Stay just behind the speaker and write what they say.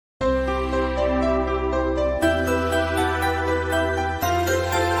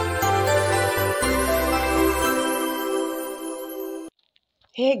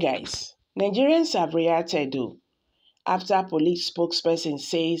Hey guys, Nigerians have reacted though after police spokesperson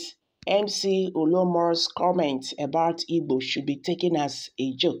says MC Oluomo's comment about Igbos should be taken as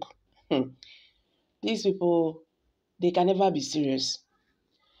a joke. These people, they can never be serious.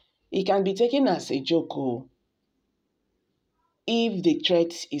 It can be taken as a joke if the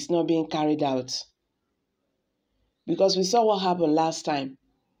threat is not being carried out. Because we saw what happened last time.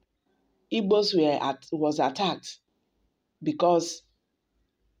 Igbos was attacked because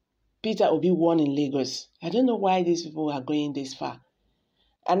Peter Obi won in Lagos. I don't know why these people are going this far.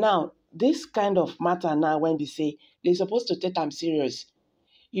 And now, this kind of matter now, when they say they're supposed to take them serious,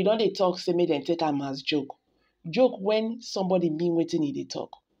 you know they talk, say, make them take them as joke. Joke when somebody mean waiting in the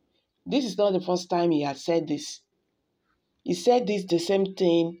talk. This is not the first time he has said this. He said this the same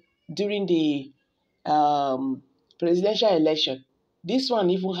thing during the presidential election. This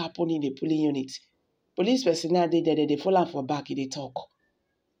one even happened in the polling unit. Police personnel, they fall for back, they talk.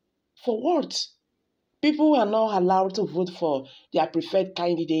 For what? People are not allowed to vote for their preferred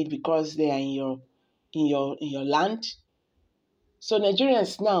candidate because they are in your land. So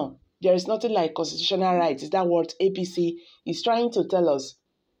Nigerians now, there is nothing like constitutional rights. Is that what APC is trying to tell us?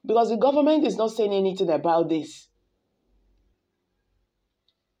 Because the government is not saying anything about this.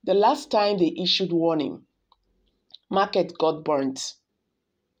 The last time they issued warning, market got burnt.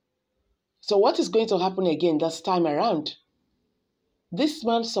 So what is going to happen again this time around? This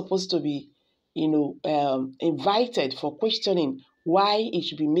man's supposed to be, invited for questioning why he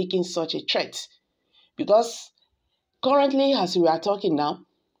should be making such a threat. Because currently, as we are talking now,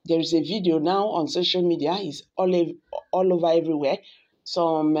 there is a video now on social media. It's all over everywhere.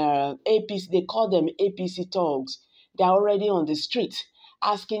 Some APC, they call them APC thugs. They're already on the street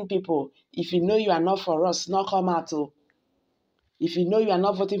asking people, if you know you are not for us, not come out. If you know you are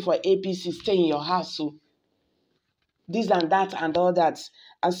not voting for APC, stay in your house. This and that and all that.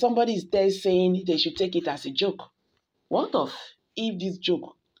 And somebody is there saying they should take it as a joke. What if this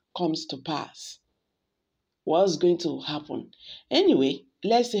joke comes to pass? What's going to happen? Anyway,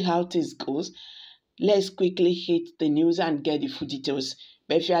 let's see how this goes. Let's quickly hit the news and get the full details.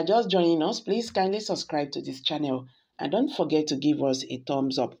 But if you are just joining us, please kindly subscribe to this channel and don't forget to give us a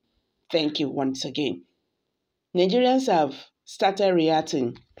thumbs up. Thank you once again. Nigerians have started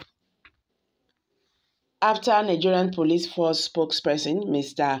reacting after Nigerian Police Force spokesperson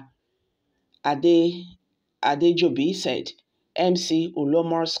Mr. Adejobi said MC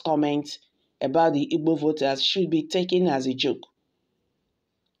Oluomo's comment about the Igbo voters should be taken as a joke.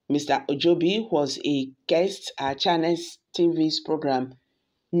 Mr. Ojobi was a guest at Channels TV's program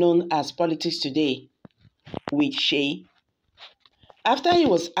known as Politics Today with Shay. After he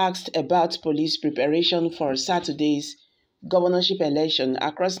was asked about police preparation for Saturday's governorship election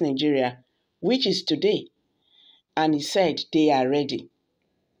across Nigeria, which is today, and he said they are ready.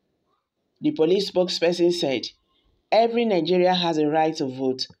 The police spokesperson said every Nigerian has a right to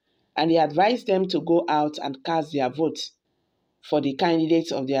vote, and he advised them to go out and cast their votes for the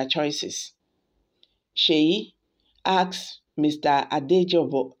candidates of their choices. Sheyi asked Mr.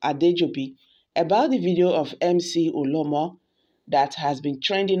 Adejobi about the video of MC Oluomo that has been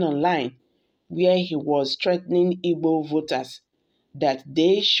trending online, where he was threatening Igbo voters that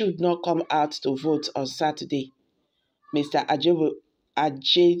they should not come out to vote on Saturday. Mr.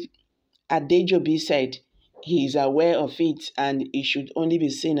 Adejobi said he is aware of it and it should only be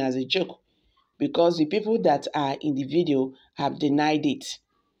seen as a joke because the people that are in the video have denied it.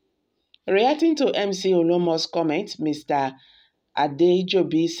 Reacting to MC Oluomo's comment, Mr.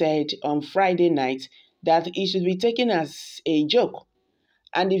 Adejobi said on Friday night that it should be taken as a joke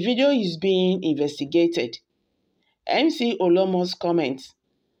and the video is being investigated. MC Oluomo's comment,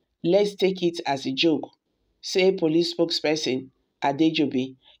 let's take it as a joke, say police spokesperson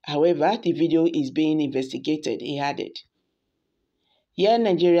Adejobi. However, the video is being investigated, he added. Here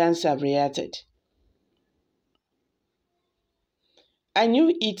Nigerians have reacted. I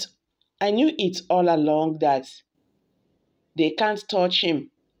knew it all along that they can't touch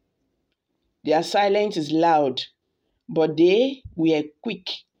him. Their silence is loud, but they were quick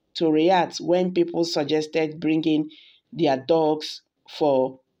to react when people suggested bringing their dogs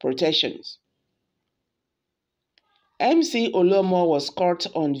for protections. MC Oluomo was caught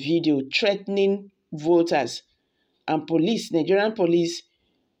on video threatening voters, and Nigerian police,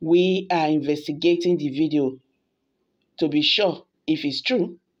 we are investigating the video to be sure if it's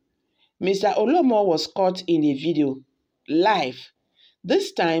true. Mr. Oluomo was caught in a video live,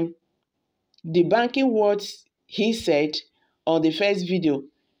 this time debunking what he said on the first video.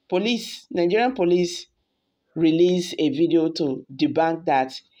 Nigerian police released a video to debunk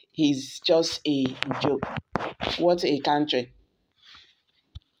that he's just a joke. What a country.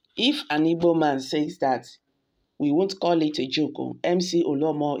 If an Igbo man says that we won't call it a joke, MC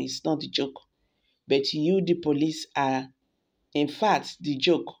Oluomo is not the joke, but you, the police, are in fact the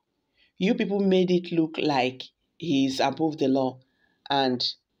joke. You people made it look like he is above the law, and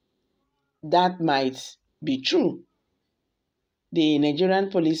that might be true. The Nigerian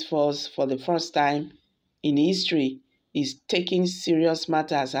police force, for the first time in history, is taking serious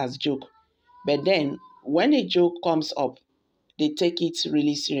matters as joke. But then, when a joke comes up, they take it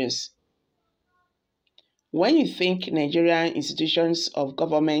really serious. When you think Nigerian institutions of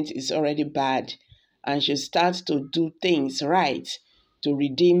government is already bad and should start to do things right to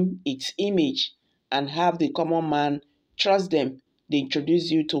redeem its image and have the common man trust them, they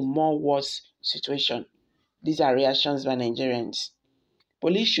introduce you to more worse situation. These are reactions by Nigerians.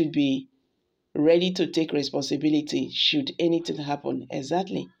 Police should be ready to take responsibility should anything happen.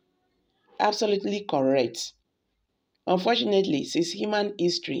 Exactly. Absolutely correct. Unfortunately, since human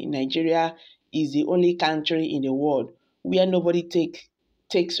history, Nigeria is the only country in the world where nobody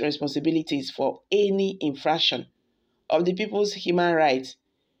takes responsibilities for any infraction of the people's human rights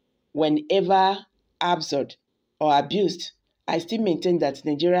whenever absurd or abused. I still maintain that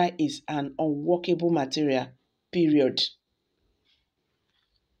Nigeria is an unworkable material, period.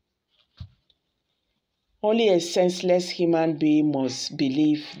 Only a senseless human being must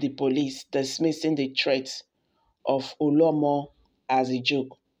believe the police dismissing the threat of Oluomo as a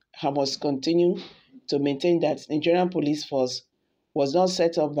joke. I must continue to maintain that Nigerian police force was not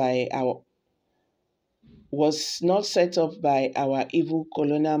set up by our evil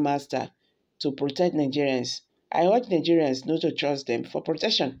colonial master to protect Nigerians. I urge Nigerians not to trust them for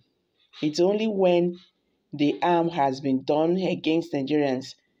protection. It's only when the harm has been done against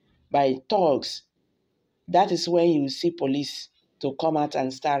Nigerians by thugs that is when you see police to come out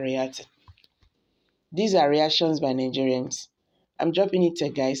and start reacting. These are reactions by Nigerians. I'm dropping it here,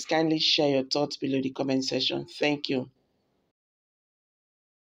 guys. Kindly share your thoughts below the comment section. Thank you.